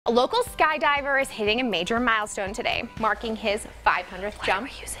A local skydiver is hitting a major milestone today, marking his 500th jump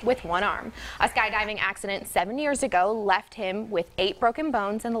with one arm. A skydiving accident 7 years ago left him with 8 broken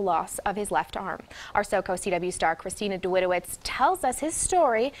bones and the loss of his left arm. Our SoCo CW star Christina DeWitowitz tells us his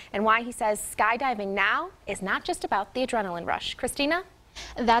story and why he says skydiving now is not just about the adrenaline rush. Christina?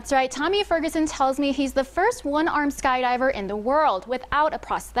 That's right. Tommy Ferguson tells me he's the first one-armed skydiver in the world without a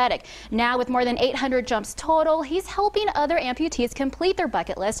prosthetic. Now, with more than 800 jumps total, he's helping other amputees complete their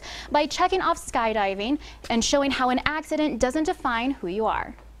bucket list by checking off skydiving and showing how an accident doesn't define who you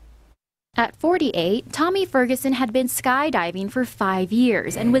are. At 48, Tommy Ferguson had been skydiving for 5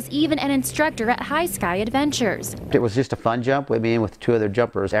 years and was even an instructor at High Sky Adventures. It was just a fun jump with me and with 2 other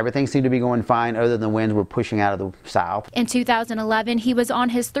jumpers. Everything seemed to be going fine other than the winds were pushing out of the south. In 2011, he was on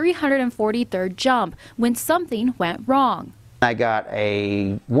his 343rd jump when something went wrong. I got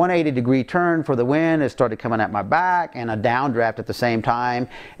a 180-degree turn for the wind. It started coming at my back and a downdraft at the same time,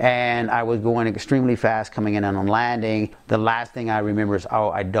 and I was going extremely fast coming in and on landing. The last thing I remember is,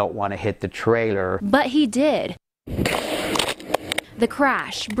 oh, I don't want to hit the trailer. But he did. The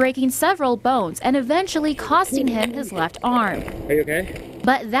crash, breaking several bones and eventually costing him his left arm. Are you okay?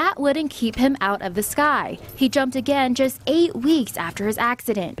 But that wouldn't keep him out of the sky. He jumped again just 8 weeks after his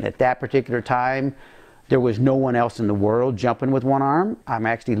accident. At that particular time, there was no one else in the world jumping with one arm. I'm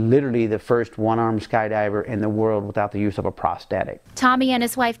actually literally the first one-armed skydiver in the world without the use of a prosthetic. Tommy and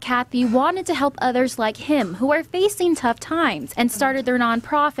his wife Kathy wanted to help others like him who are facing tough times and started their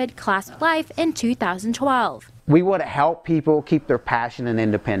nonprofit Clasp Life in 2012. We want to help people keep their passion and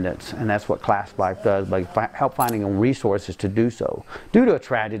independence, and that's what Clasp Life does, by help finding them resources to do so. Due to a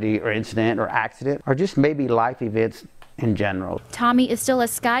tragedy or incident or accident or just maybe life events in general. Tommy is still a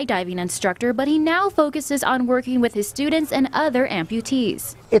skydiving instructor, but he now focuses on working with his students and other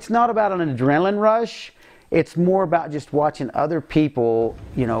amputees. It's not about an adrenaline rush. It's more about just watching other people,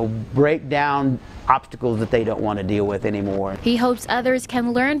 break down obstacles that they don't want to deal with anymore. He hopes others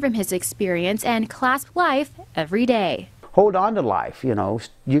can learn from his experience and clasp life every day. Hold on to life,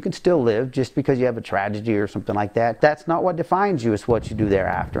 you can still live just because you have a tragedy or something like that. That's not what defines you, it's what you do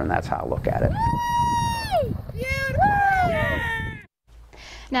thereafter, and that's how I look at it.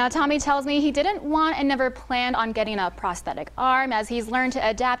 Now, Tommy tells me he didn't want and never planned on getting a prosthetic arm, as he's learned to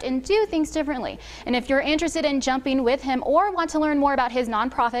adapt and do things differently. And if you're interested in jumping with him or want to learn more about his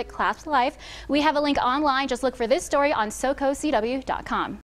nonprofit Clasp Life, we have a link online. Just look for this story on SoCoCW.com.